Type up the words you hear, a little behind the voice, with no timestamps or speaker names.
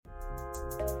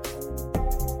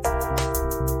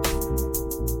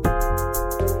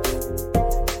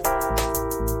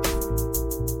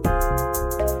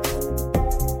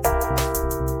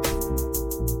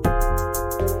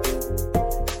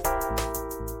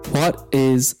What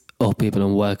is up, people,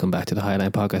 and welcome back to the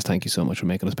Highline Podcast. Thank you so much for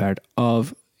making us part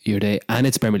of your day. And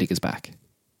it's Premier League is back.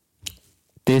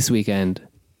 This weekend,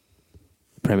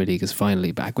 Premier League is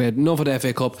finally back. We had enough of the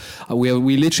FA Cup. We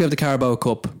literally have the Carabao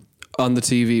Cup on the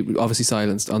TV, obviously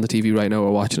silenced on the TV right now.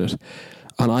 We're watching it.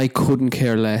 And I couldn't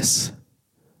care less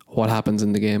what happens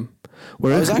in the game.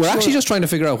 We're actually just trying to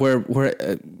figure out where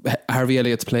Harvey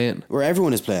Elliott's playing. Where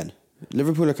everyone is playing.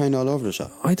 Liverpool are kind of all over the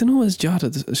shop. I don't know, is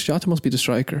Jota? Jota must be the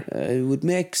striker. It would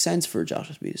make sense for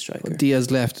Jota to be the striker. Well,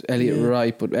 Diaz left, Elliott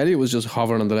right, but Elliott was just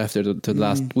hovering on the left there to the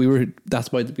last.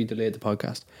 That's why we delayed the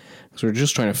podcast. So we're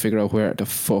just trying to figure out where the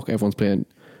fuck everyone's playing.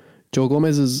 Joe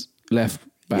Gomez is left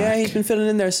back. Yeah, he's been filling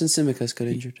in there since Simicas got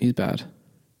injured. He's bad.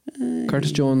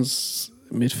 Curtis Jones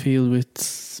midfield with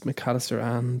McAllister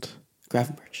and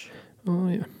Gravenberch. Oh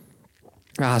yeah,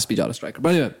 that has to be Jota striker.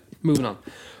 But anyway, moving on.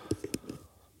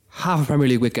 Half a Premier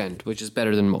League weekend, which is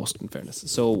better than most, in fairness.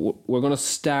 So we're going to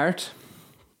start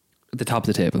at the top of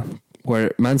the table,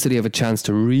 where Man City have a chance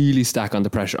to really stack on the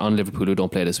pressure on Liverpool, who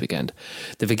don't play this weekend.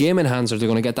 They have a game in hand, so they're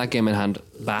going to get that game in hand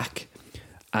back.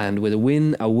 And with a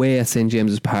win away at St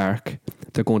James's Park,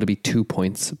 they're going to be 2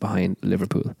 points behind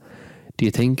Liverpool. Do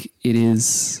you think it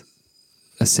is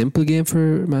a simple game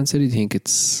for Man City? Do you think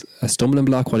it's a stumbling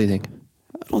block? What do you think?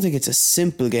 I don't think it's a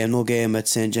simple game. No game at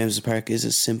St James's Park is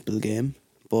a simple game.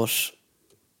 But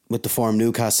with the form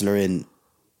Newcastle are in,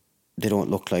 they don't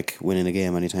look like winning a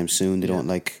game anytime soon. They don't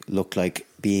look like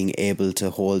being able to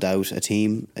hold out a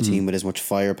team with as much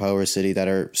firepower as City, that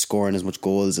are scoring as much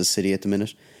goals as City at the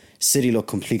minute. City look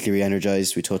completely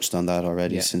re-energised. We touched on that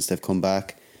already since they've come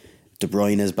back. De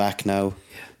Bruyne is back now.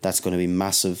 That's going to be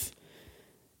massive.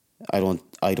 I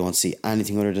don't see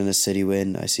anything other than a City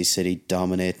win. I see City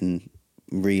dominating,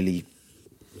 really,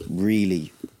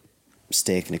 really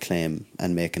staking a claim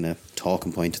and making a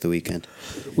talking point of the weekend.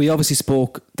 We obviously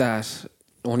spoke that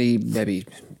only maybe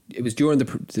it was during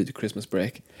the Christmas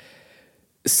break.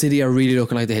 City are really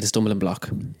looking like they hit a stumbling block,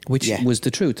 which was the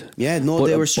truth. Yeah, no, but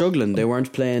they were struggling. They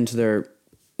weren't playing to their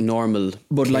normal.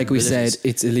 But like we said,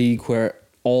 it's a league where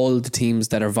all the teams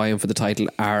that are vying for the title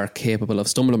are capable of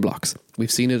stumbling blocks. We've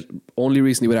seen it only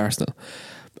recently with Arsenal.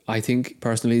 I think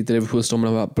personally the Liverpool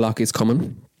stumbling block is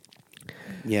coming.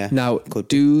 Yeah. Now,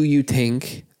 do you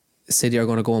think City are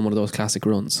going to go on one of those classic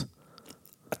runs?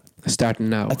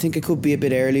 Starting now. I think it could be a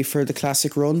bit early for the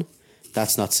classic run.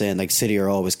 That's not saying like City are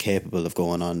always capable of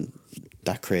going on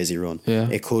that crazy run. Yeah.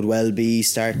 It could well be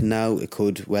starting now. It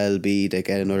could well be they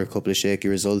get another couple of shaky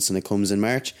results and it comes in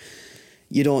March.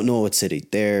 You don't know with City.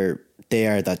 They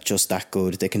are just that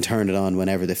good. They can turn it on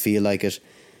whenever they feel like it.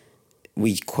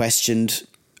 We questioned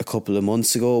a couple of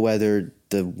months ago whether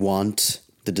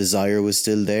the desire was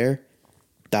still there.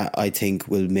 That I think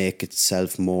will make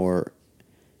itself more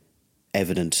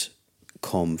evident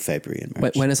come February and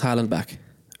March. When is Haaland back?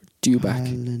 Due back?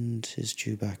 Haaland is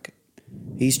due back.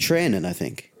 He's training, I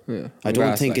think. Yeah. I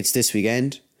don't think it's this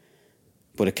weekend,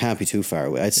 but it can't be too far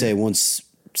away. I'd say once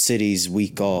City's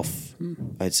week off,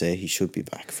 I'd say he should be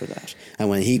back for that. And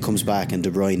when he comes back and De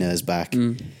Bruyne is back,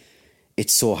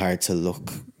 it's so hard to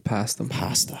look past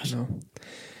that. No.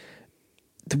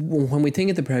 When we think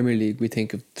of the Premier League, we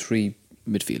think of three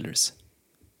midfielders.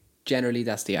 Generally,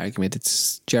 that's the argument.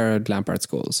 It's Gerrard, Lampard,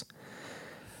 Scholes.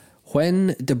 When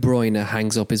De Bruyne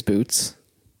hangs up his boots,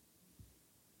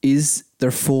 is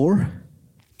there four?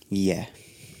 Yeah.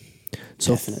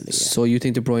 Definitely. Yeah. So you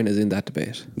think De Bruyne is in that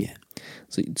debate? Yeah.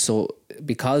 So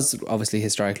because obviously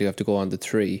historically you have to go on the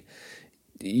three,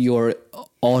 you're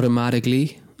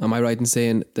automatically, am I right in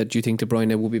saying that you think De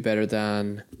Bruyne will be better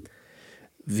than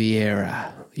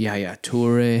Vieira,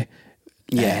 Toure,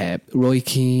 Roy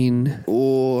Keane?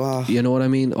 You know what I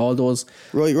mean? All those.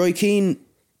 Roy Keane,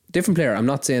 different player. I'm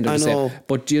not saying they're the same,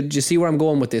 but do you see where I'm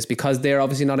going with this? Because they're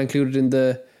obviously not included in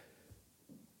the.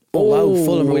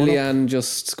 Fulham Willian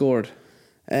just scored.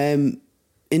 In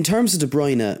terms of De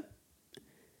Bruyne,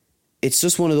 it's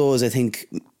just one of those. I think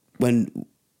when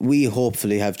we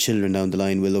hopefully have children down the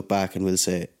line, we'll look back and we'll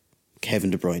say Kevin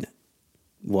De Bruyne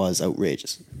was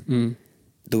outrageous.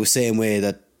 The same way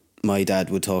that my dad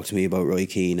would talk to me about Roy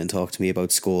Keane and talk to me about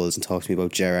Scholes and talk to me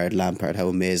about Gerrard, Lampard, how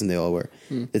amazing they all were.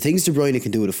 The things De Bruyne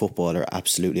can do with a football are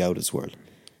absolutely out of this world.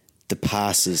 The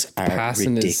passes are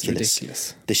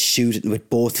ridiculous. The shooting with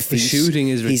both feet. The shooting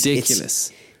is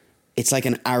ridiculous. It's like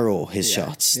an arrow, his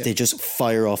shots. Yeah. They just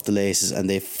fire off the laces and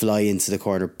they fly into the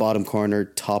corner, bottom corner,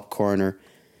 top corner.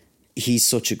 He's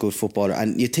such a good footballer.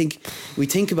 And we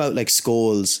think about like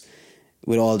Scholes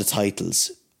with all the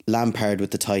titles, Lampard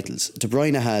with the titles. De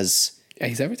Bruyne has... Yeah,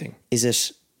 he's everything. Is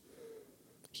it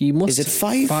He must. Is it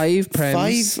five? Five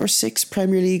Prems. 5 or 6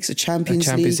 Premier Leagues, a Champions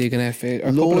League and FA.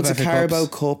 Loads of Carabao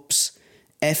Cups,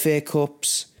 FA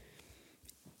Cups.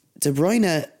 De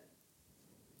Bruyne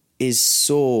is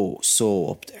so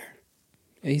up there.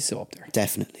 He's so up there.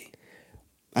 Definitely.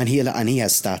 And he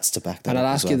has stats to back that up. And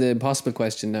I'll ask you the impossible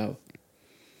question now.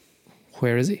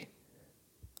 Where is he?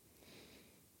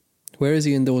 Where is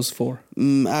he in those 4?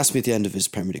 Ask me at the end of his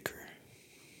Premier League career.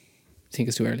 Think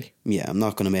it's too early? Yeah, I'm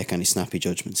not going to make any snappy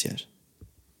judgments yet.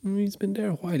 He's been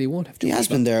there a while. He won't have too much. He has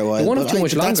been there a while. He won't have too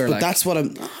much longer. But that's what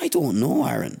I don't know,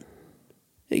 Aaron.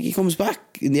 He comes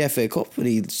back in the FA Cup and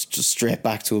he's just straight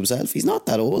back to himself. He's not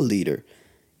that old either.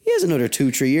 He has another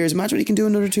 2-3 years. Imagine what he can do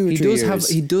another 2 or 3 years.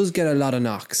 He does get a lot of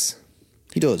knocks.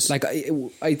 He does. Like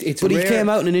it's but rare, he came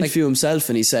out in an interview himself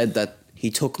and he said that he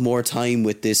took more time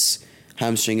with this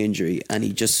hamstring injury and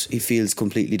he feels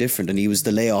completely different, and he was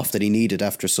the layoff that he needed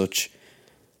after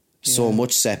so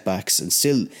much setbacks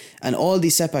and all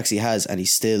these setbacks he has, and he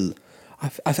still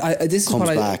this comes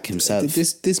back himself.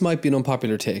 This might be an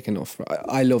unpopular take enough.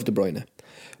 I love De Bruyne,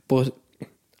 but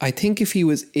I think if he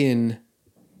was in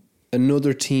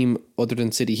another team other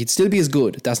than City, he'd still be as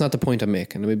good. That's not the point I'm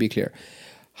making. Let me be clear.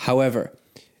 However,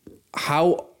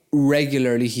 how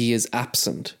regularly he is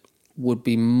absent would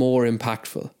be more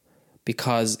impactful,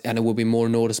 and it would be more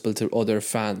noticeable to other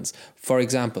fans. For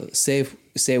example, say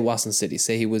it wasn't City,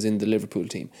 say he was in the Liverpool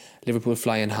team. Liverpool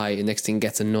flying high, and next thing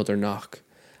gets another knock.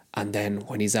 And then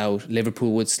when he's out,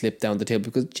 Liverpool would slip down the table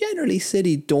because generally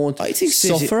City don't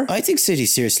suffer. I think City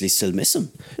seriously still miss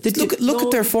him. Look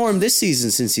at their form this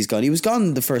season since he's gone. He was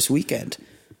gone the first weekend.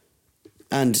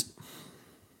 And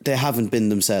they haven't been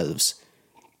themselves.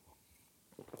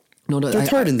 No, they're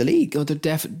third in the league. No, they're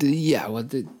definitely. Yeah, well,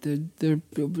 they're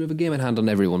a game in hand on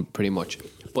everyone pretty much.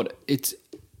 But it's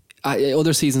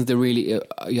other seasons they really.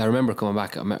 I remember coming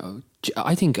back.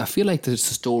 I feel like the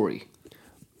story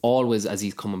always as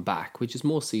he's coming back, which is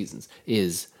most seasons,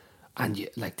 is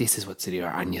this is what City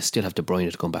are, and you still have De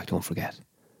Bruyne to come back. Don't forget.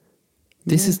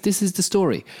 This is the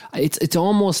story. It's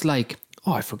almost like,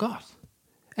 oh, I forgot.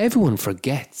 Everyone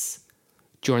forgets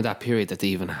during that period that they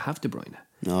even have De Bruyne.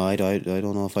 No, I don't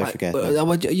know if I forget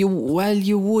that. You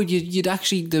would. You'd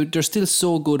actually. They're still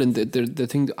so good, and the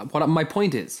thing. What my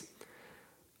point is,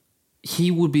 he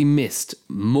would be missed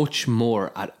much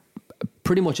more at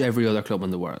pretty much every other club in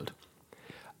the world,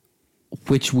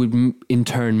 which would in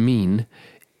turn mean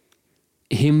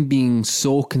him being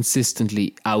so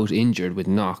consistently out injured with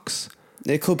knocks.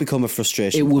 It could become a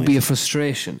frustration. It would be a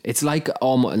frustration. It's like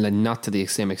almost, not to the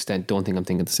same extent. Don't think I'm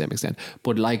thinking to the same extent,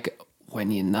 but like when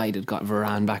United got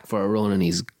Varane back for a run and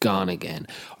he's gone again,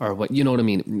 or what, you know what I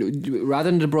mean?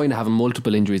 Rather than De Bruyne having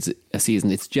multiple injuries a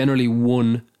season, it's generally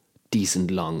one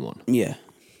decent long one. Yeah.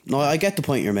 No, I get the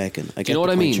point you're making. I get you know what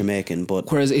I mean? You're making,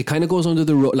 but whereas it kind of goes under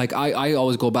the like I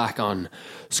always go back on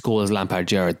Scholes, Lampard,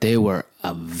 Gerrard. They were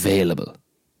available.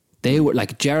 They were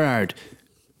like Gerrard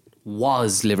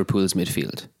was Liverpool's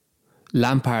midfield.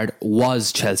 Lampard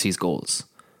was Chelsea's goals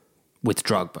with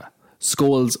Drogba.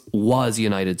 Scholes was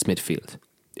United's midfield.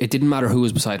 It didn't matter who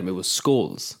was beside him. It was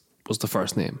Scholes was the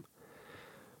first name.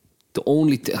 The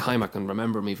only time I can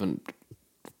remember him even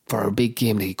for a big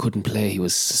game that he couldn't play, he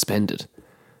was suspended.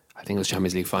 I think it was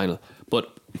Champions League final.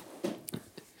 But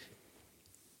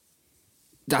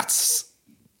that's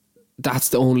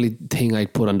the only thing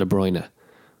I'd put on De Bruyne.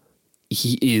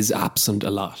 He is absent a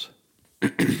lot.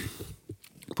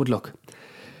 But look,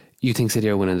 you think City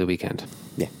are winning the weekend?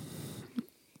 Yeah.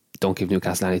 Don't give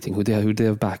Newcastle anything. Who do they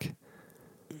have back?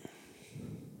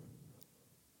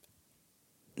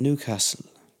 Newcastle.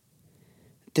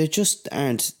 They just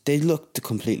aren't. They look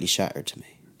completely shattered to me.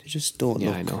 They just don't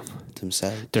look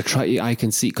themselves. They're trying. I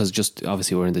can see because just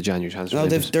obviously we're in the January transfer. No,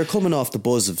 they're coming off the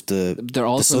buzz of the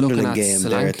Sunderland game Solanke.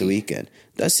 there at the weekend.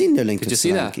 I've seen their link with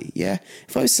Solanke. That? Yeah,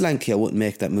 if I was Solanke, I wouldn't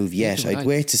make that move yet. I'd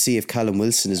wait to see if Callum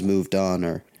Wilson has moved on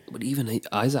or. But even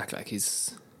Isaac, like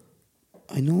he's.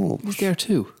 I know. He's there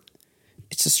too.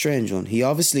 It's a strange one.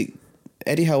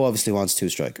 Eddie Howe obviously wants 2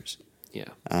 strikers. Yeah.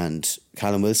 And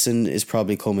Callum Wilson is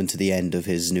probably coming to the end of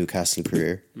his Newcastle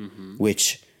career,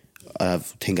 which I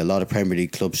think a lot of Premier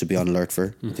League clubs should be on alert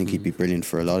for. I think he'd be brilliant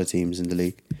for a lot of teams in the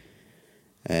league.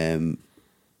 If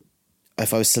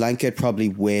I was Solanke, I'd probably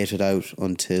wait it out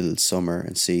until summer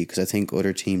and see, because I think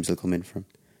other teams will come in for him.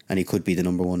 And he could be the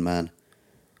number 1 man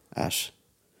at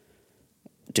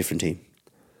a different team.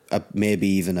 Maybe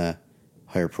even a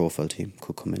higher profile team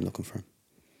could come in looking for him.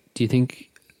 Do you think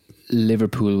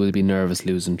Liverpool will be nervous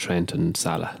losing Trent and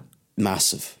Salah?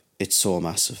 Massive. It's so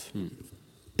massive.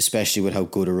 Especially with how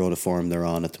good a run of form they're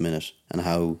on at the minute and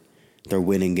how they're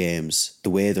winning games, the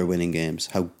way they're winning games,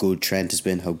 how good Trent has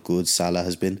been, how good Salah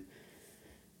has been.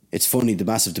 It's funny, the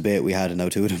massive debate we had, and now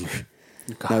two of them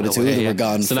are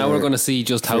gone. So now we're going to see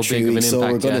just how big of an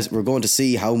impact. So we're going to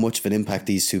see how much of an impact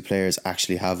these two players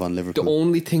actually have on Liverpool. The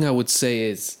only thing I would say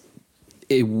is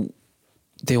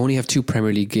they only have 2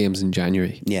 Premier League games in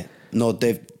January. Yeah. No,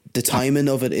 the timing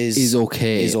of it is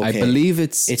okay. I believe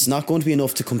it's not going to be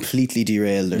enough to completely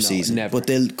derail their season. Never. But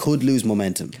they could lose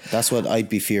momentum. That's what I'd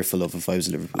be fearful of if I was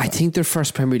Liverpool. I think their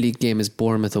first Premier League game is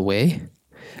Bournemouth away,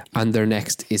 and their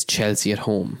next is Chelsea at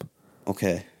home.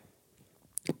 Okay.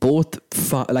 Both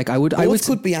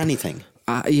could be anything.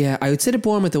 Yeah, I would say the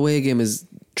Bournemouth away game is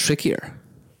trickier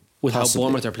with how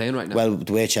Bournemouth are playing right now. Well,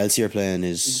 the way Chelsea are playing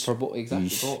is for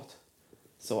both.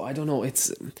 So I don't know.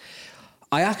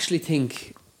 I actually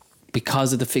think,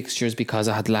 because of the fixtures, because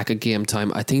I had lack of game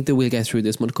time, I think they will get through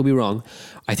this one. Could be wrong.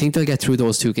 I think they'll get through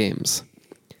those 2 games.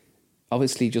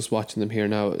 Obviously, just watching them here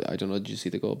now, I don't know, did you see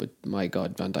the goal? But my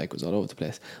God, Van Dijk was all over the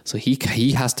place. So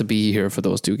he has to be here for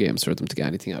those 2 games for them to get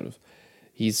anything out of.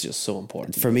 He's just so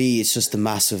important. For me, it's just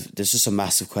there's just a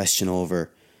massive question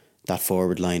over that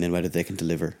forward line and whether they can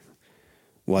deliver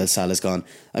while Salah's gone.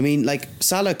 I mean, like,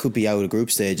 Salah could be out of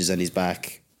group stages and he's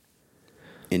back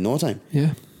in no time.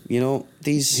 Yeah. You know,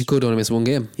 he could only miss 1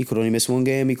 game. He could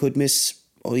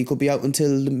he could be out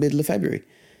until the middle of February.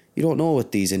 You don't know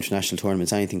with these international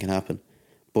tournaments, anything can happen.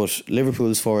 But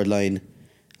Liverpool's forward line,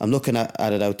 I'm looking at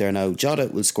it out there now. Jota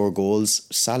will score goals.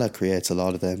 Salah creates a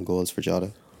lot of them goals for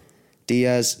Jota.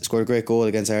 Diaz scored a great goal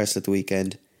against Arsenal at the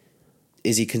weekend.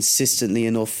 Is he consistently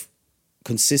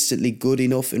good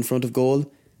enough in front of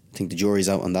goal? I think the jury's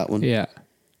out on that one. Yeah.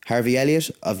 Harvey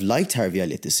Elliott, I've liked Harvey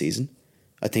Elliott this season.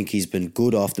 I think he's been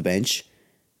good off the bench.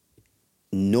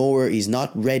 He's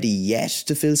not ready yet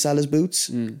to fill Salah's boots.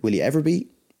 Will he ever be?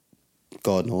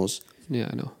 God knows. Yeah,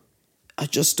 I know. I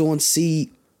just don't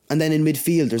see. And then in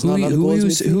midfield, there's not a lot of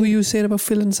goals. Who are you saying about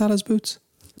filling Salah's boots?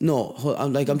 No,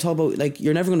 I'm talking about,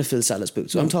 you're never going to fill Salah's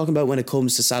boots. So I'm talking about when it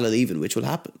comes to Salah leaving, which will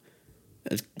happen.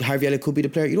 Harvey Elliott could be the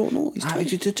player. You don't know.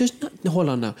 Hold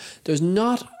on now. There's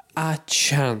not a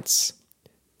chance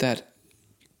that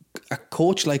a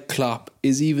coach like Klopp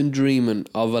is even dreaming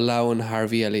of allowing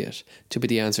Harvey Elliott to be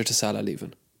the answer to Salah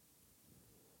leaving.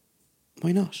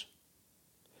 Why not?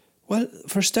 Well,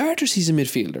 for starters, he's a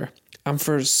midfielder, and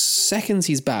for seconds,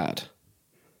 he's bad.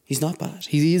 He's not bad.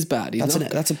 He is bad.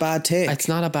 That's a bad take. It's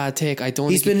not a bad take.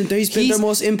 He's been their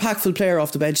most impactful player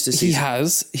off the bench this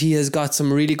season. He has got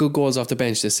some really good goals off the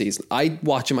bench this season. I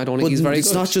watch him. I don't think he's very good.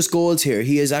 It's not just goals here.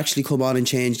 He has actually come on and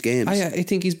changed games. I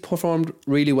think he's performed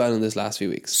really well in this last few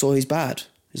weeks. So he's bad.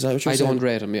 Is that what you're saying? I don't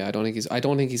rate him. Yeah, I don't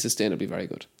think he's sustainably very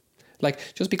good. Like,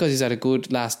 just because he's had a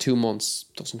good last 2 months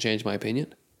doesn't change my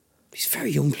opinion. He's a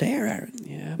very young player, Aaron.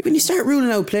 Yeah. When you start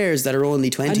ruling out players that are only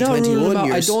 20, 21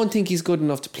 years... I don't think he's good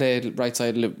enough to play right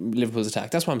side Liverpool's attack.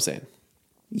 That's what I'm saying.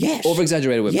 Yes.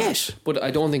 Over-exaggerated with that. But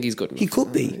I don't think he's good enough. He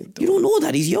could be. You don't know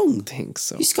that. He's young. I think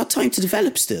so. He's got time to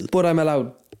develop still. But I'm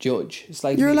allowed judge. It's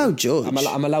like you're allowed judge.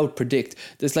 I'm allowed predict.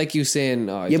 It's like you saying...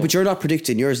 but you're not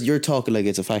predicting. You're talking like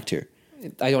it's a fact here.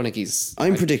 I don't think he's...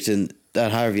 I'm predicting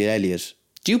that Harvey Elliott...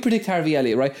 Do you predict Harvey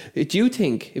Elliott, right? Do you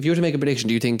think, if you were to make a prediction,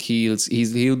 do you think he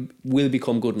will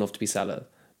become good enough to be Salah,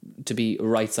 to be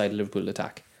right side Liverpool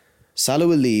attack? Salah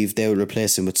will leave, they will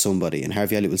replace him with somebody, and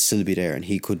Harvey Elliott will still be there, and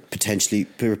he could potentially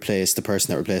replace the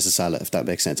person that replaces Salah, if that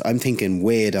makes sense. I'm thinking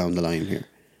way down the line here.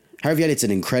 Harvey Elliott's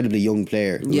an incredibly young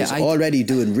player who's already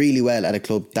doing really well at a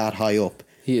club that high up.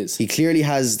 He is. He clearly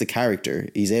has the character.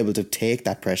 He's able to take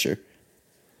that pressure.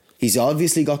 He's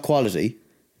obviously got quality.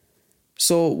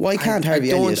 So why can't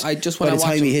Harvey Elliott, by the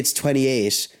time he hits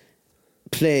 28,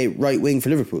 play right wing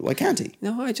for Liverpool? Why can't he?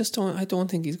 No, I just don't. I don't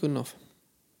think he's good enough.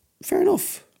 Fair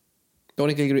enough. I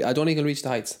don't think he'll reach the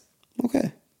heights.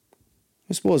 Okay.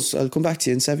 I suppose I'll come back to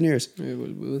you in 7 years. Yeah,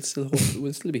 we'll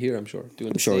still be here, I'm sure. We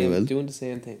will. Doing the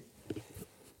same thing.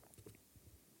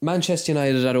 Manchester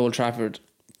United at Old Trafford.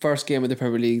 First game of the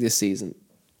Premier League this season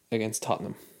against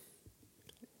Tottenham.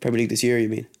 Premier League this year, you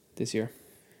mean? This year.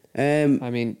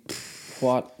 I mean...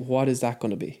 What is that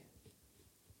going to be?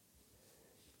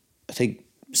 I think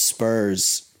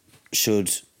Spurs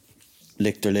should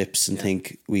lick their lips and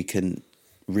think we can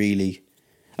really...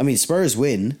 I mean, Spurs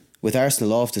win with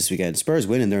Arsenal off this weekend. Spurs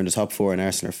win and they're in the top 4 and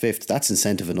Arsenal are 5th. That's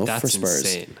incentive enough for Spurs.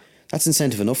 Insane. That's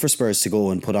incentive enough for Spurs to go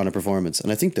and put on a performance.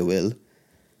 And I think they will.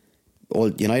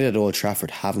 United at Old Trafford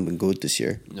haven't been good this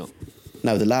year. No.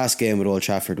 Now, the last game at Old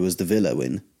Trafford was the Villa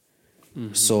win.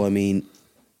 Mm-hmm. So, I mean...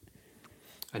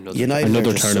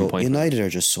 Another turning point. United are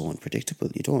just so unpredictable.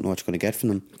 You don't know what you're going to get from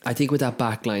them. I think with that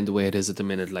back line the way it is at the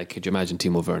minute, like, could you imagine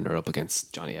Timo Werner up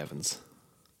against Johnny Evans?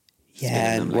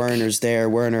 Yeah, and Werner's there.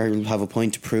 Werner will have a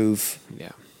point to prove.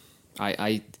 Yeah.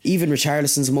 I Even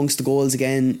Richarlison's amongst the goals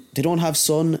again. They don't have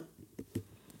Son.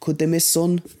 Could they miss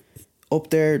Son? Up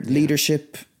there,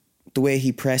 leadership, the way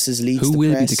he presses, leads who the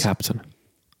will press. be the captain?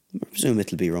 I presume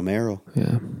it'll be Romero.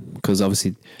 Yeah, because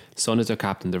obviously Son is their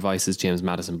captain. Their vice is James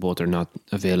Maddison. Both are not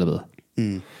available.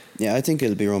 Yeah, I think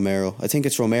it'll be Romero. I think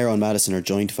it's Romero and Maddison are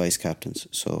joint vice captains.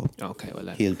 So Okay, well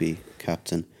then. he'll be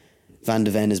captain. Van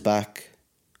de Ven is back.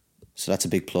 So that's a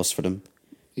big plus for them.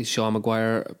 Is Shaw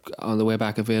Maguire on the way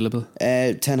back available?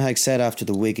 Ten Hag said after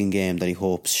the Wigan game that he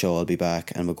hopes Shaw will be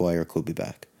back and Maguire could be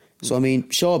back. So I mean,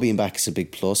 Shaw being back is a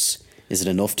big plus. Is it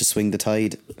enough to swing the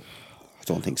tide? I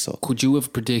don't think so. Could you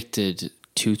have predicted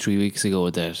 2-3 weeks ago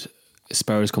that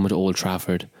Spurs coming to Old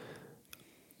Trafford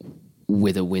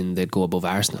with a win they'd go above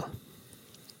Arsenal?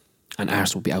 And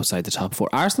Arsenal would be outside the top four.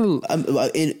 Arsenal...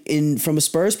 From a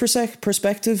Spurs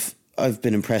perspective, I've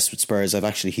been impressed with Spurs. I've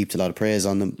actually heaped a lot of praise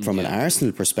on them. From an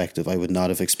Arsenal perspective, I would not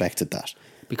have expected that.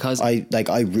 Because I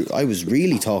was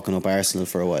really talking up Arsenal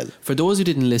for a while. For those who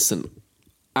didn't listen,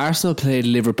 Arsenal played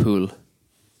Liverpool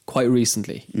quite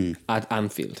recently at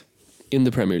Anfield in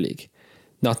the Premier League.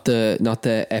 Not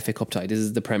the FA Cup tie. This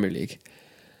is the Premier League.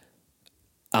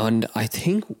 And I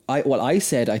think I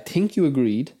think you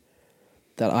agreed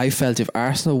that I felt if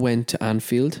Arsenal went to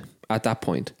Anfield at that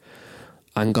point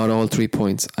and got all 3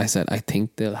 points, I said I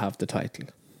think they'll have the title.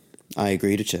 I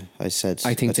agreed with you. I said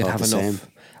I think they'd have the enough.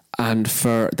 same. And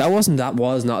that was not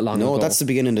long ago. No, that's the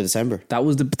beginning of December. that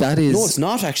is No, it's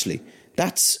not actually.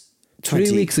 That's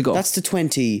 3 weeks ago. That's the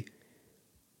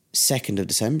 22nd of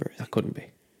December. That couldn't be.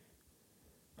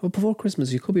 Well, before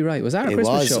Christmas, you could be right. Was that a It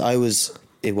Christmas was. show?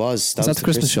 It was. Was that the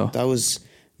Christmas show? That was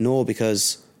no,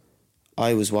 because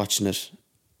I was watching it.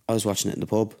 I was watching it in the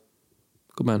pub,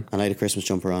 Good man. and I had a Christmas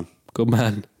jumper on. Good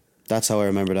man. That's how I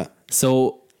remember that.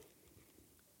 So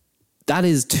that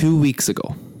is 2 weeks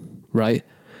ago, right?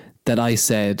 That I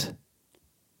said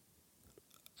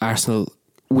Arsenal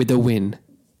with a win,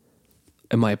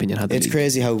 in my opinion, had the It's lead.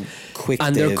 crazy how quick.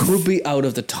 And there they've- could be out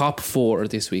of the top four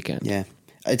this weekend. Yeah,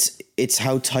 it's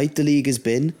how tight the league has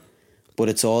been, but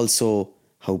it's also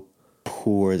how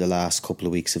poor the last couple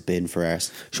of weeks have been for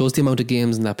Arsenal. Shows the amount of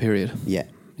games in that period. Yeah,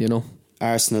 You know?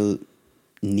 Arsenal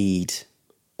need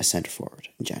a centre forward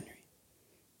in January.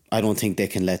 I don't think they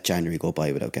can let January go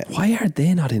by without getting. Why are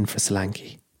they not in for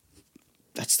Solanke?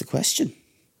 That's the question.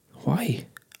 Why?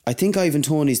 I think Ivan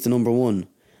Toney's the number one.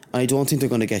 I don't think they're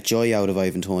going to get joy out of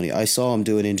Ivan Toney. I saw him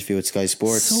do an interview at Sky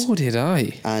Sports. So did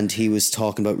I. And he was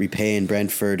talking about repaying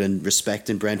Brentford and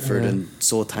respecting Brentford and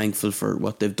so thankful for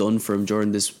what they've done for him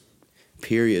during this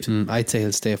period. I'd say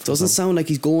he'll stay for Doesn't some. sound like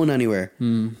he's going anywhere.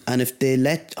 And if they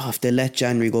let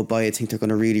January go by, I think they're going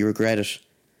to really regret it.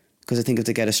 Because I think if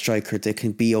they get a striker, they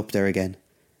can be up there again.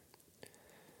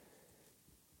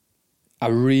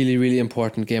 A really, really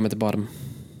important game at the bottom.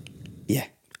 Yeah.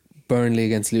 Burnley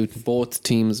against Luton. Both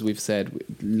teams, we've said,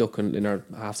 looking in our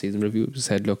half-season review, we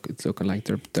said, look, it's looking like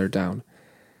they're down.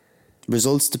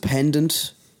 Results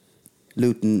dependent.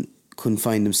 Luton couldn't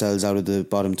find themselves out of the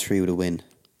bottom three with a win.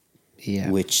 Yeah.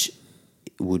 Which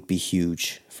would be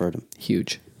huge for them.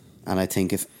 Huge. And I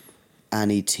think if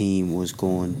any team was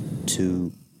going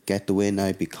to get the win,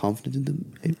 I'd be confident in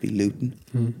them. It'd be Luton,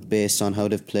 based on how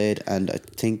they've played. And I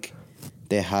think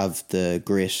they have the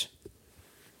grit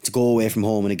to go away from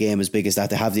home in a game as big as that.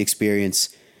 They have the experience.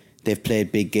 They've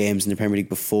played big games in the Premier League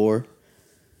before.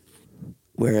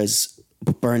 Whereas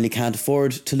Burnley can't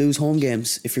afford to lose home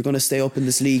games. If you're going to stay up in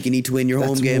this league, you need to win your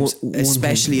home games,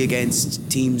 especially against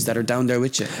teams that are down there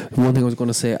with you. One thing I was going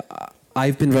to say,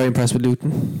 I've been very impressed with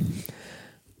Luton.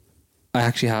 I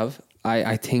actually have.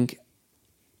 I think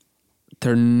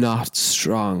they're not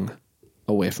strong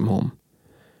away from home.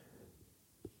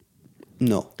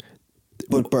 No.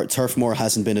 But Turf Moor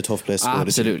hasn't been a tough place to go to.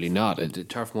 Absolutely not.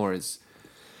 Turf Moor is...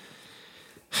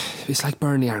 It's like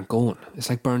Burnley aren't going. It's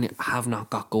like Burnley have not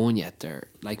got going yet. They're,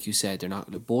 like you said, they're not...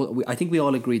 I think we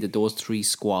all agree that those three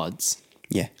squads...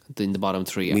 Yeah. In the bottom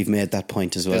three... We've made that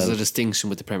point as well. There's a distinction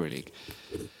with the Premier League.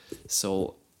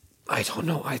 So, I don't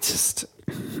know. I just...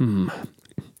 I'm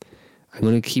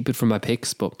going to keep it from my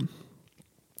picks, but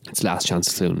it's last chance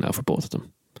saloon now for both of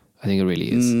them. I think it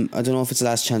really is. I don't know if it's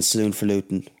last chance saloon for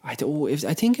Luton. I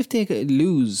think if they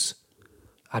lose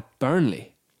at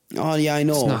Burnley, Oh, yeah, I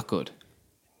know. it's not good.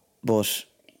 But,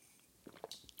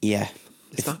 yeah.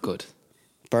 It's not good.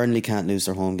 Burnley can't lose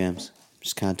their home games.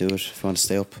 Just can't do it if you want to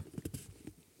stay up.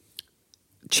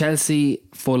 Chelsea,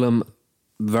 Fulham,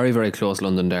 very, very close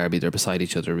London derby. They're beside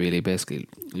each other, really, basically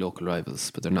local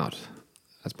rivals, but they're not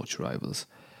as much rivals.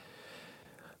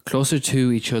 Closer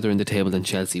to each other in the table than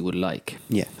Chelsea would like.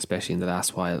 Yeah. Especially in the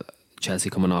last while. Chelsea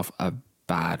coming off a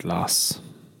bad loss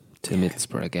to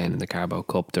Middlesbrough again in the Carabao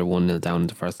Cup. They're 1-0 down in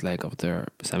the first leg of their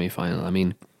semi-final. I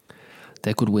mean,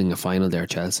 they could win a final there,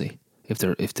 Chelsea, if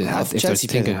they're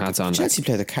thinking hats on. Chelsea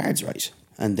play the cards right,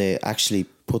 and they actually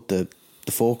put the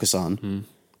focus on.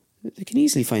 They can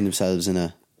easily find themselves in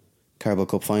a Carabao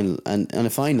Cup final, and in a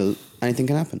final, anything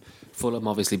can happen. Fulham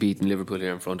obviously beating Liverpool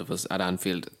here in front of us at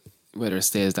Anfield. Whether it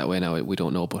stays that way now, we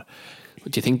don't know. But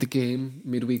do you think the game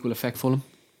midweek will affect Fulham?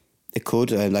 It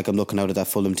could. I'm looking out at that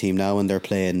Fulham team now, and they're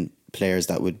playing players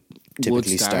that would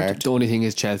typically start. The only thing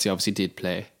is Chelsea obviously did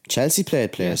play. Chelsea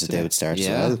played players that they would start.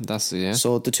 Yeah,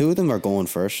 So the two of them are going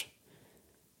for it.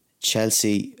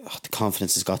 Chelsea, the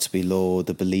confidence has got to be low.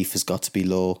 The belief has got to be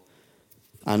low.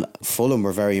 And Fulham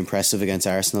were very impressive against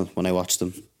Arsenal when I watched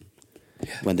them.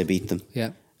 When they beat them.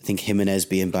 Yeah. I think Jimenez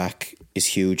being back is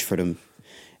huge for them.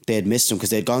 They had missed him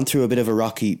because they'd gone through a bit of a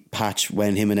rocky patch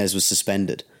when Jimenez was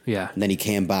suspended. Yeah. And then he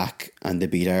came back and they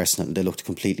beat Arsenal and they looked a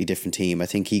completely different team. I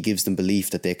think he gives them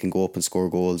belief that they can go up and score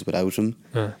goals without him.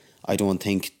 I don't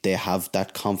think they have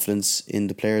that confidence in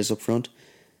the players up front.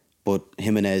 But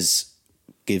Jimenez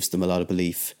gives them a lot of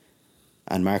belief.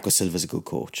 And Marco Silva's a good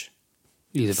coach.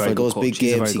 He's a very for good those coach. big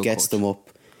games, he gets them up.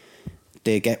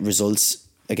 They get results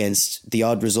against the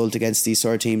odd result against these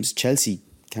sort of teams. Chelsea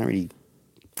can't really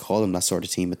call them that sort of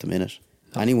team at the minute.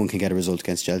 Anyone can get a result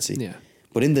against Chelsea. Yeah.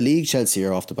 But in the league, Chelsea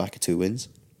are off the back of 2 wins.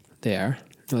 They are.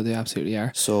 No, they absolutely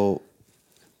are. So,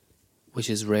 which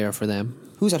is rare for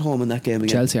them. Who's at home in that game again?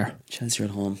 Chelsea are. Chelsea are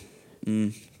at home.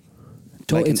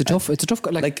 It's a tough.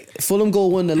 Like Fulham go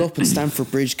 1-0 up, and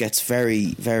Stamford Bridge gets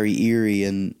very, very eerie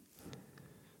and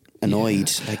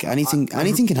annoyed. Yeah. Like anything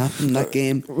can happen in that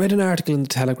game. I read an article in the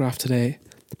Telegraph today,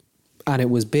 and it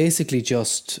was basically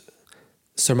just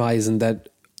surmising that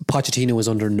Pochettino was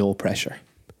under no pressure.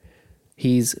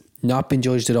 He's not been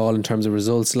judged at all in terms of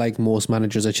results like most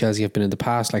managers at Chelsea have been in the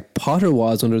past, like Potter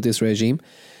was under this regime,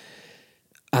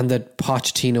 and that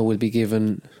Pochettino will be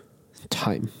given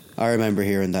time. I remember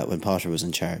hearing that when Potter was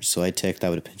in charge, so I'd take that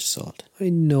with a pinch of salt. I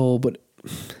know, but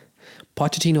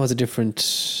Pochettino has a different...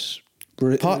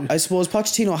 I suppose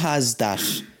Pochettino has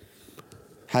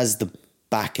the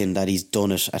backing that he's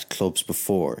done it at clubs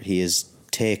before. He has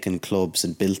taken clubs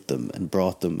and built them and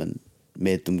brought them and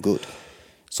made them good.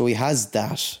 So he has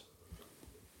that,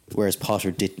 whereas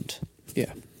Potter didn't.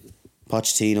 Yeah.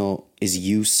 Pochettino is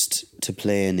used to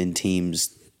playing in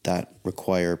teams that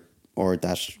require, or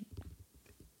that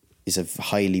is a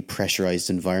highly pressurised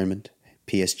environment.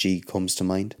 PSG comes to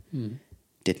mind.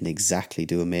 Didn't exactly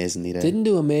do amazingly there. Didn't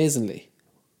do amazingly.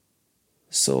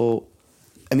 So,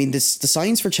 I mean, the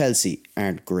signs for Chelsea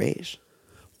aren't great.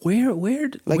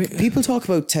 People talk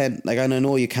about and I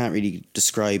know you can't really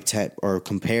describe or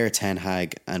compare Ten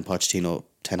Hag and Pochettino.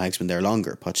 Ten Hag's been there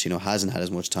longer. Pochettino hasn't had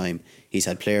as much time. He's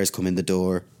had players come in the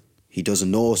door. He doesn't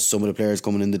know some of the players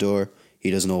coming in the door. He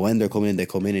doesn't know when they're coming in. They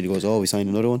come in and he goes, "Oh, we signed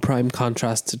another one." Prime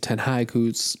contrast to Ten Hag,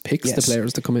 who picks the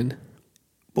players to come in.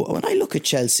 But when I look at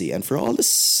Chelsea, and for all the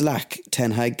slack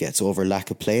Ten Hag gets over lack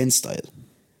of playing style,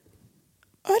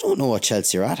 I don't know what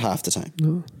Chelsea are at half the time.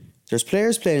 No. There's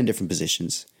players playing in different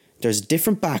positions. There's a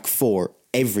different back four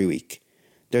every week.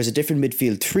 There's a different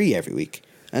midfield 3 every week.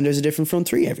 And there's a different front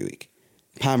 3 every week.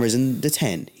 Palmer's in the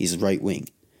 10. He's right wing.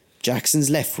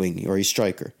 Jackson's left wing, or he's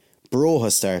striker.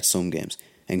 Broha starts some games.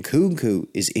 And Kunku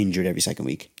is injured every second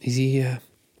week. Is he...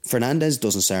 Fernandez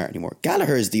doesn't start anymore.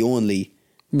 Gallagher is the only...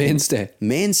 mainstay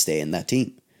in that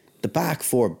team. The back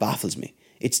four baffles me.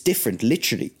 It's different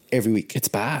literally every week. It's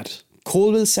bad.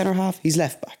 Colwell's centre half, he's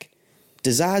left back.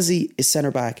 Dizazi is centre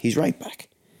back, he's right back.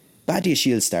 Badia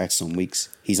Shield starts some weeks.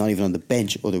 He's not even on the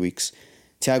bench other weeks.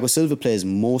 Thiago Silva plays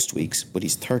most weeks, but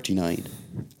he's 39.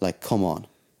 Like, come on.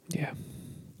 Yeah.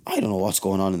 I don't know what's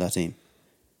going on in that team.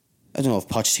 I don't know if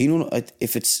Pochettino,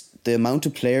 if it's the amount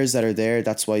of players that are there,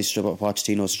 that's why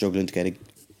Pochettino's struggling to get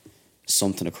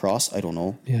something across. I don't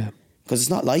know. Yeah. Because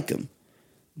it's not like him.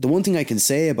 The one thing I can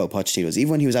say about Pochettino is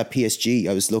even when he was at PSG,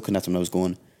 I was looking at him and I was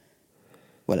going,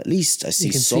 well, at least I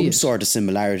see some sort of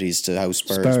similarities to how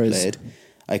Spurs played.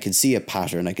 I can see a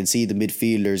pattern. I can see the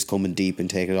midfielders coming deep and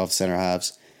taking it off centre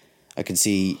halves. I can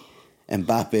see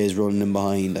Mbappe's running in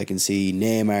behind. I can see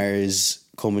Neymar's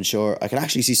coming short. I can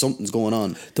actually see something's going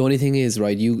on. The only thing is,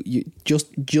 right, you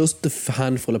just the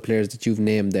handful of players that you've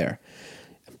named there.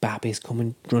 Mbappe's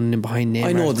coming running in behind Neymar.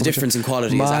 I know the difference in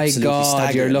quality is absolutely staggering. My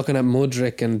God, you're looking at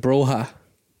Mudryk and Broha.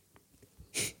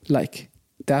 Like,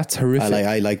 that's horrific.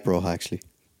 I like Broha actually.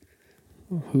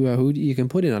 Who you can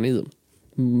put in on either.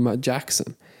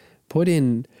 Jackson. Put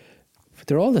in.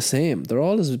 They're all the same. They're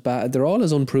all as bad. They're all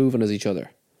as unproven as each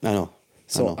other. I know.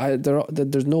 So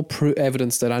there's no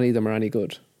evidence that any of them are any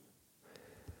good.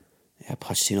 Yeah,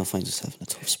 Pochettino finds himself in a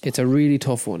tough spot. It's a really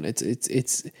tough one.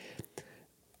 It's.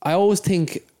 I always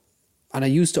think, and I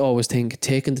used to always think,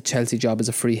 taking the Chelsea job is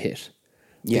a free hit.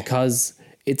 Yeah. Because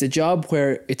it's a job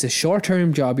where it's a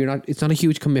short-term job. It's not a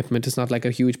huge commitment. It's not like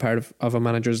a huge part of a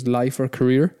manager's life or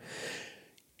career.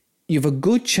 You have a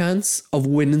good chance of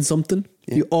winning something.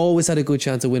 Yeah. You always had a good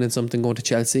chance of winning something going to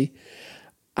Chelsea.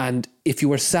 And if you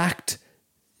were sacked,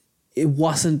 it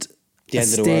wasn't the a end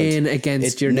stain of the world.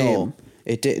 against your name.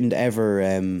 It didn't ever...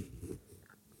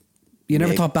 you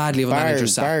never thought badly of a manager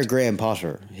sacked. Bar Graham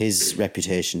Potter, his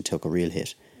reputation took a real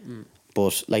hit.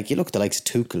 But like you look at the likes of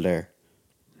Tuchel there.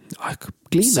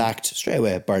 Sacked straight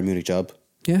away, Bayern Munich job.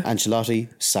 Yeah. Ancelotti,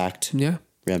 sacked. Yeah.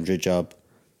 Real Madrid job.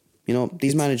 You know,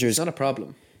 these managers... It's not a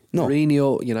problem. No.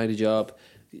 Mourinho, United job.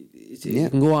 You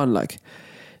can go on like...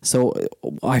 So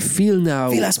I feel now...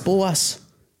 Villas Boas.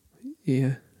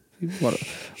 Yeah.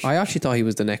 I actually thought he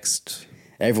was the next...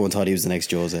 Everyone thought he was the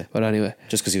next Jose. But anyway.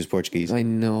 Just because he was Portuguese. I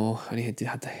know. And he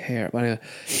had the hair. But anyway.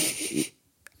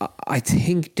 I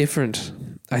think different.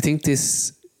 I think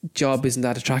this job isn't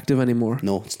that attractive anymore.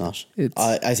 No, it's not.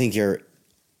 I think you're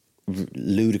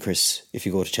ludicrous if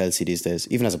you go to Chelsea these days.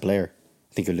 Even as a player.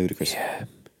 I think you're ludicrous. Yeah.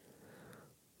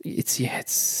 It's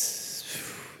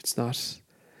not...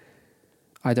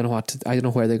 I don't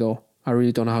know where they go. I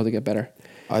really don't know how they get better.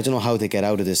 I don't know how they get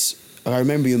out of this. I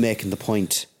remember you making the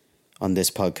point on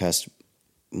this podcast,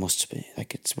 must be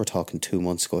like we're talking 2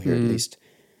 months ago here at least,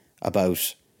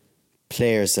 about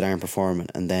players that aren't performing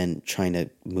and then trying to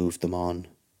move them on.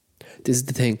 This is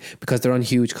the thing, because they're on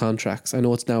huge contracts. I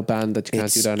know it's now banned that you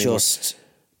can't do that anymore.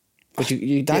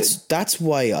 But that's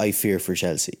why I fear for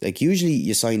Chelsea. Like usually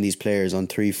you sign these players on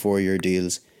 3-4 year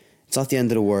deals. It's not the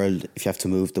end of the world if you have to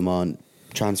move them on.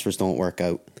 Transfers don't work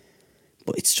out.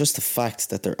 But it's just the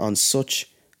fact that they're on such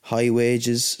high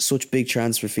wages, such big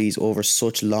transfer fees over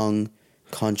such long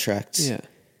contracts. Yeah.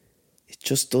 It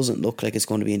just doesn't look like it's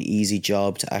going to be an easy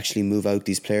job to actually move out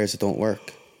these players that don't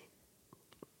work.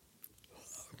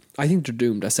 I think they're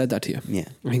doomed. I said that to you. Yeah.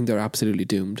 I think they're absolutely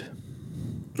doomed.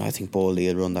 I think Bowley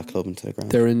will run that club into the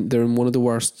ground. They're in one of the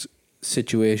worst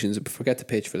situations. Forget the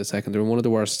pitch for the second. They're in one of the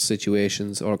worst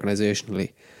situations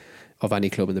organisationally of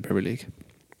any club in the Premier League.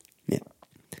 Yeah.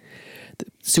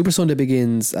 Super Sunday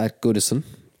begins at Goodison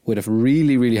with a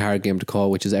really, really hard game to call,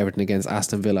 which is Everton against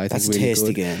Aston Villa. That's think really a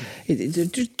tasty good.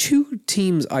 game. There's two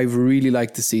teams I've really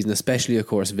liked this season, especially, of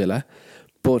course, Villa.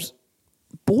 But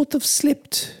both have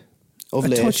slipped of a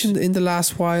late. touch in the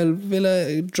last while.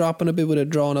 Villa dropping a bit with a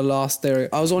draw and a loss there.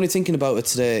 I was only thinking about it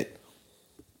today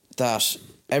that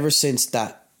ever since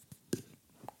that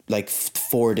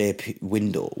 4-day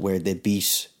window where they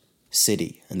beat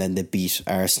City and then they beat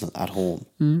Arsenal at home,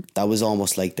 that was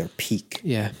almost like their peak.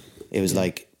 Yeah. It was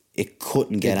like it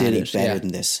couldn't get any better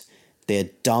than this. They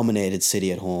had dominated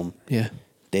City at home. Yeah.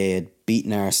 They had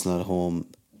beaten Arsenal at home.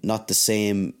 Not the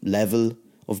same level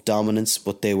of dominance,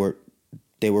 but they were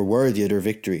worthy of their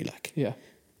victory. Yeah.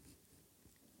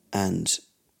 And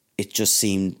it just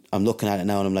seemed, I'm looking at it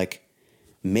now and I'm like,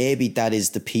 maybe that is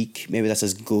the peak. Maybe that's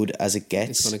as good as it gets.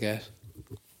 It's going to get.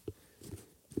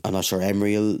 I'm not sure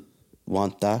Emery will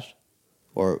want that,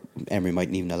 or Emery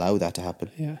mightn't even allow that to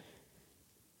happen. Yeah.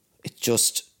 It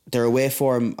just, their away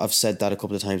form, I've said that a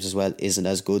couple of times as well, isn't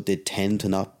as good. They tend to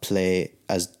not be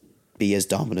as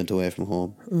dominant away from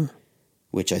home,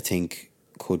 which I think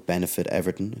could benefit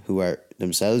Everton, who are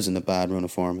themselves in a bad run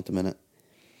of form at the minute.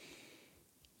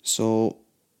 So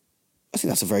I think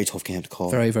that's a very tough game to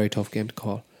call. Very, very tough game to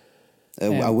call.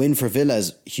 A win for Villa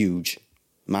is huge,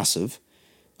 massive.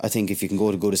 I think if you can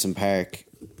go to Goodison Park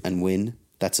and win,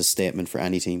 that's a statement for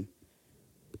any team.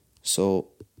 So,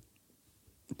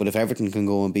 but if Everton can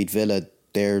go and beat Villa,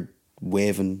 they're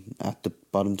waving at the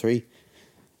bottom three.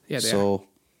 Yeah, they are.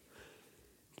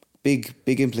 Big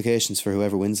implications for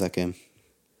whoever wins that game.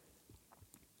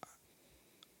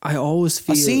 I always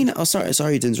feel...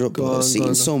 sorry to interrupt, but I've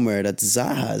seen somewhere that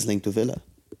Zaha is linked to Villa.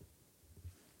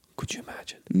 Could you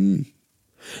imagine?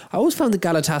 I always found the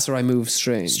Galatasaray move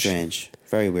strange. Strange.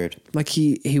 Very weird. Like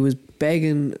he was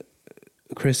begging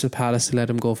Crystal Palace to let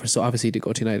him go so obviously he did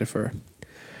go to United for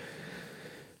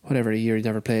whatever, a year he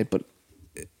never played, but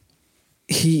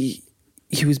he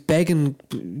was begging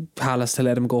Palace to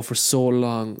let him go for so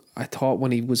long. I thought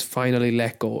when he was finally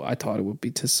let go, I thought it would be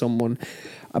to someone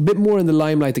a bit more in the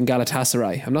limelight than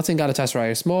Galatasaray. I'm not saying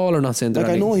Galatasaray are small, or not saying they're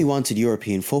I know he wanted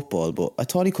European football, but I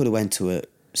thought he could have went to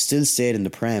still stayed in the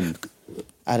Prem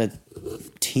at a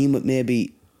team with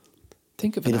maybe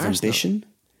think of a bit of ambition.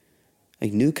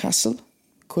 Like Newcastle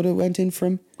could have went in for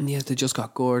him. Yeah, they just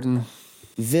got Gordon.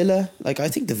 Villa, I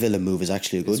think the Villa move is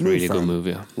actually a good move. Really good move,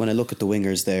 yeah. When I look at the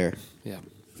wingers there. Yeah.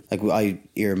 Like I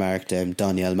earmarked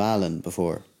Daniel Malin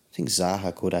before. I think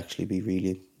Zaha could actually be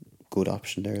really good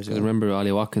option there as well. Remember,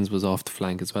 Ollie Watkins was off the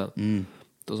flank as well.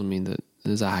 Doesn't mean that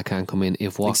Zaha can't come in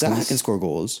if Watkins. Like Zaha can score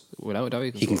goals. Without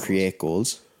doubt, he can create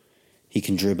goals. He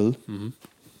can dribble.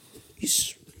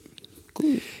 He's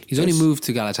good. He's only moved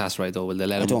to Galatasaray though. Will they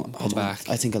let him come back?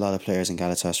 I think a lot of players in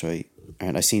Galatasaray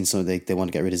aren't. I've seen some. They want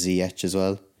to get rid of Ziyech as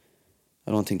well.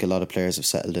 I don't think a lot of players have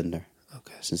settled in there.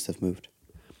 Okay. Since they've moved.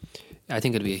 I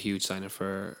think it'd be a huge signing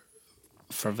for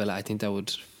Villa. I think it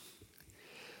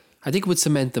would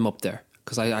cement them up there.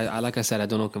 Because I like I said, I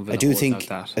don't know if Villa I do think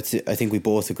that. I think we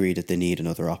both agree that they need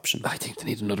another option. I think they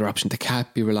need another option. They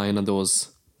can't be relying on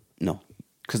those. No.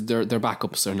 Because their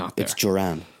backups are not there. It's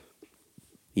Duran.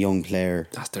 Young player.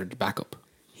 That's their backup.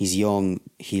 He's young.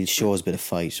 He shows a bit of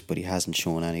fight, but he hasn't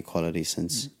shown any quality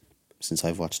since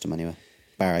I've watched him anyway.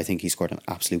 Bar, I think he scored an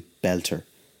absolute belter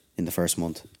in the first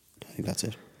month. I think that's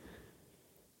it.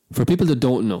 For people that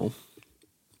don't know,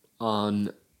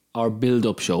 on our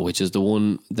build-up show, which is the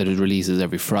one that it releases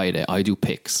every Friday, I do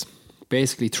picks.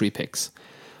 Basically 3 picks.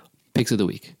 Picks of the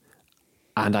week.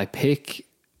 And I pick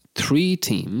 3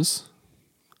 teams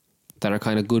that are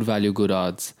kind of good value, good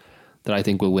odds that I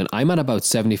think will win. I'm at about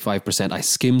 75%. I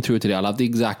skimmed through it today. I'll have the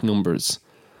exact numbers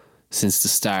since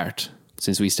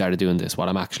we started doing this, what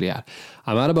I'm actually at.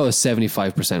 I'm at about a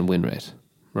 75% win rate,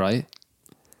 right?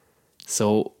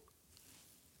 So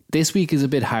this week is a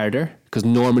bit harder because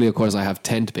normally, of course, I have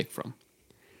 10 to pick from.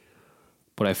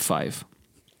 But I have 5.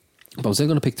 But I'm still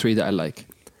going to pick 3 that I like.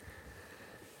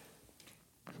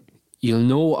 You'll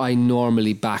know I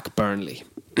normally back Burnley.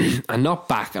 And not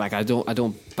back, like I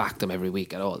don't back them every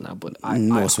week at all now, but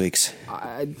most weeks.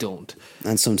 I don't.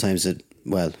 And sometimes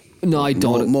no, I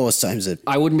don't. Most times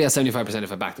I wouldn't be at 75%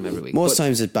 if I backed them every week. Most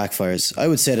times it backfires. I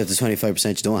would say that the 25%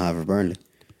 you don't have are Burnley.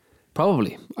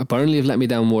 Probably. Burnley have let me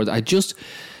down more.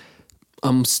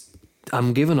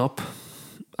 I'm giving up.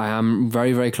 I am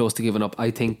very, very close to giving up. I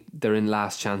think they're in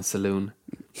last chance saloon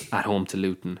at home to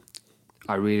Luton.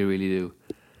 I really, really do.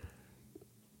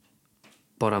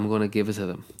 But I'm going to give it to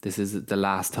them. This is the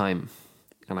last time.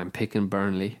 And I'm picking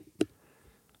Burnley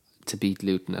to beat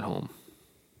Luton at home.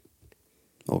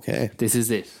 Okay. This is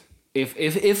it.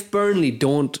 If Burnley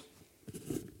don't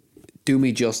do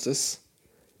me justice,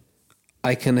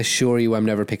 I can assure you I'm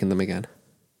never picking them again.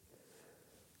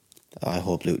 I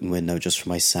hope Luton win now just for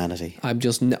my sanity. I'm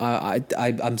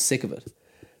sick of it.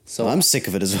 So I'm sick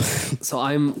of it as well. So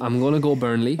I'm going to go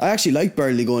Burnley. I actually like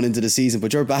Burnley going into the season,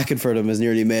 but your backing for them has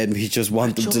nearly made me just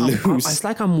want them to lose. It's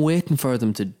like I'm waiting for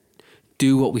them to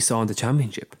do what we saw in the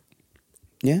Championship.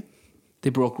 Yeah.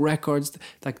 They broke records.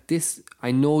 Like this,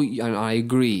 I know, and I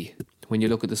agree, when you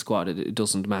look at the squad, it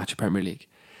doesn't match Premier League.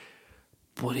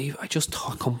 But I just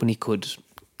thought Company could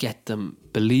get them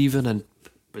belief in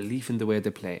the way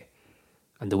they play.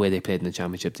 And the way they played in the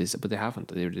Championship, but they haven't.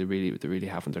 They really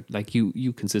haven't. They're, like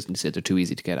you consistently said, they're too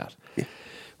easy to get at,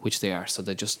 which they are. So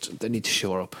they need to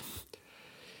shore up.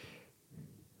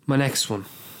 My next one.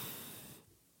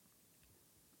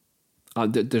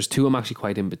 There's 2 I'm actually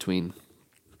quite in between,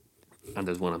 and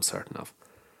there's one I'm certain of.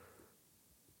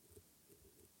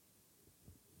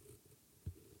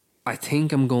 I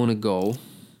think I'm going to go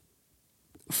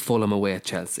Fulham away at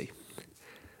Chelsea.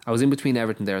 I was in between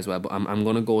Everton there as well, but I'm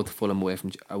going to go with Fulham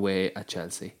away at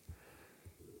Chelsea.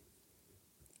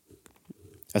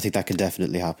 I think that can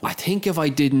definitely happen. I think if I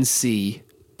didn't see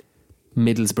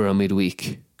Middlesbrough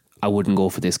midweek, I wouldn't go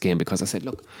for this game because I said,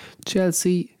 look,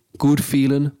 Chelsea, good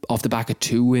feeling off the back of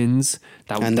 2 wins.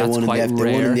 That's quite rare.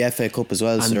 They won in the FA Cup as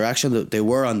well, and so they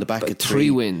were on the back of 3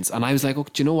 wins. And I was like, oh,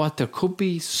 do you know what? There could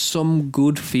be some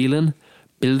good feeling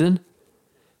building.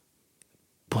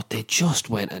 But they just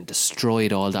went and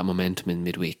destroyed all that momentum in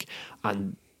midweek.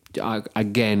 And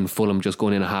again, Fulham just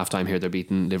going in at half-time here. They're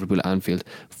beating Liverpool at Anfield.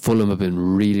 Fulham have been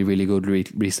really, really good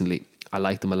recently. I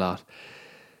like them a lot.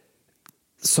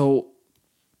 So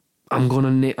I'm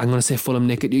gonna say Fulham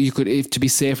nick it. You could, to be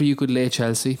safer, you could lay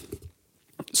Chelsea.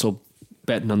 So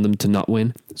betting on them to not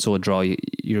win. So a draw,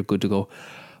 you're good to go.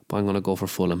 But I'm gonna go for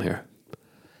Fulham here.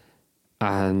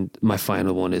 And my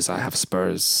final one is I have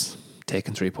Spurs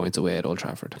taking 3 points away at Old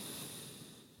Trafford.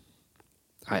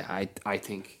 I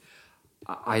think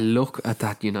I look at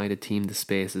that United team, the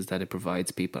spaces that it provides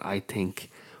people. I think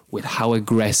with how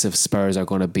aggressive Spurs are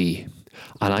going to be,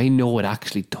 and I know it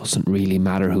actually doesn't really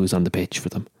matter who's on the pitch for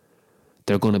them.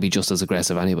 They're going to be just as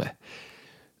aggressive anyway.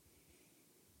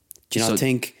 Do you not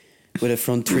think with a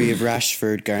front 3 of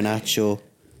Rashford, Garnacho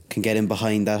can get in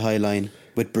behind that high line?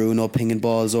 With Bruno pinging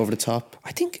balls over the top.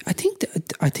 I think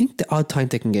the odd time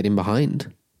they can get in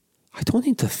behind, I don't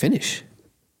think they'll finish.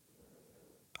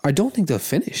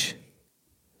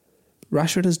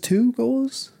 Rashford has 2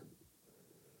 goals.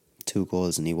 2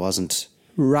 goals, and he wasn't.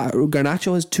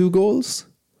 Garnacho has 2 goals.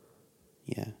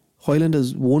 Yeah. Hoyland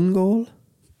has 1 goal.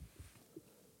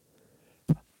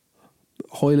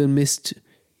 Hoyland missed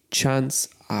chance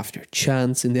after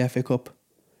chance in the FA Cup.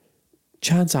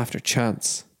 Chance after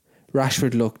chance.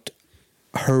 Rashford looked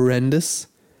horrendous.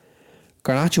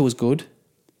 Garnacho was good.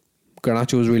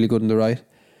 Garnacho was really good in the right.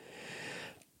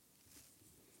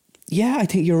 Yeah, I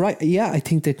think you're right. Yeah, I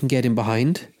think they can get in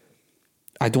behind.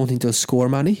 I don't think they'll score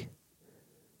many.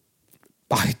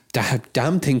 I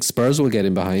damn think Spurs will get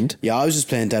in behind. Yeah, I was just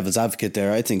playing devil's advocate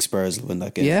there. I think Spurs will win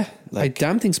that game. Yeah, I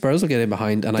damn think Spurs will get in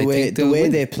behind. And the way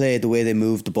win. they play, the way they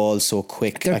move the ball so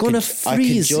quick, They're going to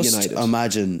freeze I could just United.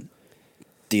 imagine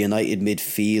the United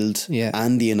midfield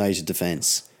and the United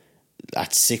defence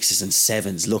at 6s and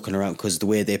 7s looking around, because the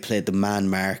way they play the man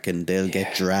mark, and they'll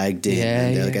get dragged in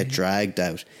and they'll get dragged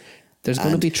out. There's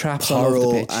going to be traps all over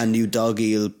the pitch. And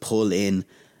Udogie will pull in,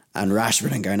 and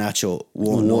Rashford and Garnacho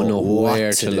won't know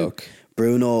where to look.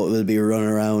 Bruno will be running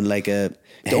around like a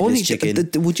headless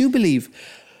chicken. Would you believe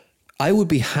I would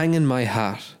be hanging my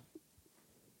hat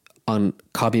on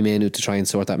Kobbie Mainoo to try and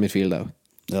sort that midfield out?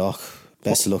 Oh,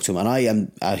 best of luck to him. And I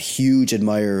am a huge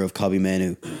admirer of Kobbie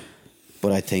Mainoo,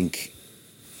 but I think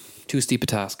too steep a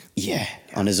task. Yeah,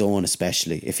 on his own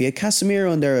especially. If he had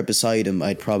Casemiro on there beside him,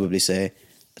 I'd probably say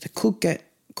they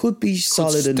could be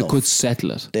solid enough. They could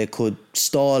settle it. They could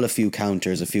stall a few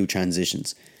counters, a few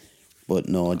transitions. But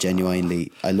no,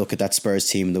 genuinely, I look at that Spurs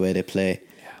team, the way they play,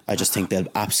 I just think they'll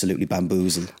absolutely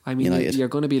bamboozle United. You're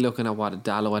going to be looking at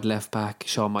Dallo at left back.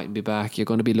 Shaw mightn't be back. You're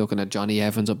going to be looking at Johnny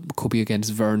Evans, could be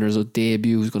against Werner's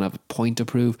debut, who's going to have a point to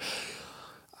prove.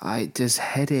 There's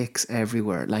headaches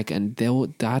everywhere. And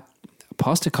that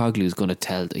Postecoglou is going to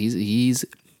tell. He's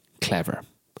clever.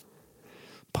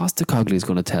 Postecoglou is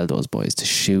going to tell those boys to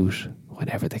shoot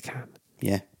whenever they can.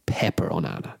 Yeah. Pepper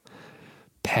Onana.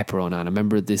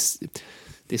 Remember this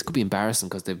could be embarrassing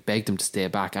because they've begged him to stay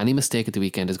back. Any mistake at the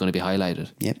weekend is going to be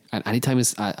highlighted. Yep. And anytime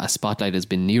a spotlight has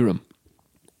been near him,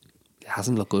 it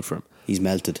hasn't looked good for him. He's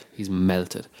melted.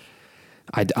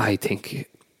 I think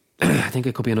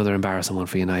it could be another embarrassing one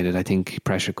for United. I think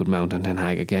pressure could mount on Ten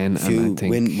Hag again. And I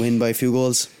think win by a few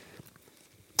goals.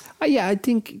 Yeah, I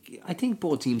think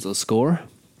both teams will score.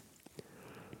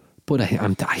 But I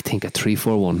think a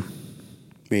 3-4-1.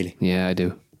 Really? Yeah, I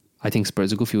do. I think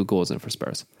Spurs will go a few goals in for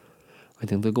Spurs. I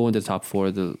think they'll go into the top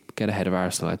 4. They'll get ahead of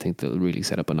Arsenal. I think they'll really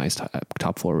set up a nice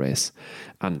top 4 race.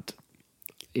 And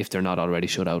if they're not already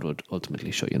shut out, would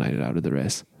ultimately shut United out of the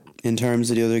race. In terms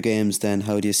of the other games then,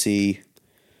 how do you see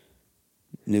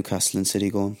Newcastle and City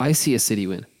going? I see a City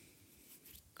win.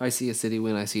 I see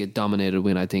a dominated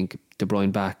win. I think De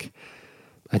Bruyne back.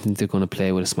 I think they're going to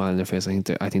play with a smile on their face.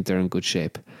 I think they're in good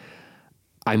shape.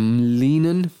 I'm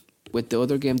leaning with the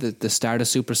other game, the start of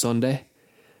Super Sunday.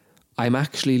 I'm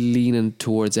actually leaning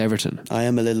towards Everton. I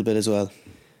am a little bit as well.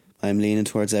 I'm leaning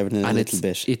towards Everton a little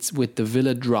bit. It's with the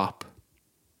Villa drop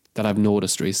that I've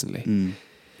noticed recently.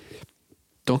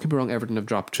 Don't get me wrong, Everton have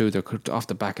dropped through. They're off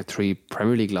the back of 3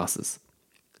 Premier League losses.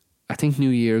 I think New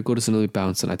Year, good as another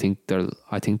bounce, and I think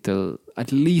they'll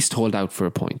at least hold out for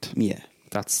a point. Yeah.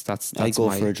 That's I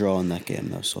go for a draw in that game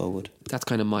now, so I would. That's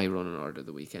kind of my running order of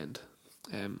the weekend.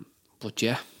 But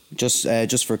yeah.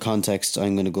 Just for context,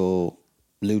 I'm going to go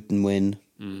Luton win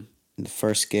in the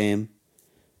first game.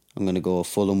 I'm going to go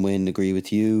Fulham win, agree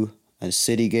with you. A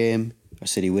City game, a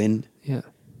City win. Yeah.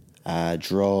 A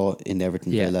draw in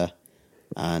Everton Villa.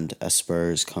 And a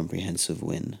Spurs comprehensive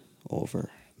win over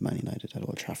Man United at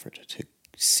Old Trafford to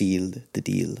seal the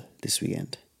deal this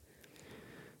weekend.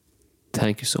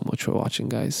 Thank you so much for watching,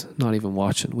 guys. Not even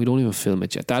watching. We don't even film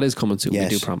it yet. That is coming soon, we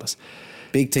do promise.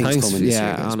 Big things coming this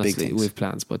year, guys. Honestly, Big things. we have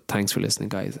plans, but thanks for listening,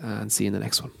 guys, and see you in the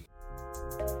next one.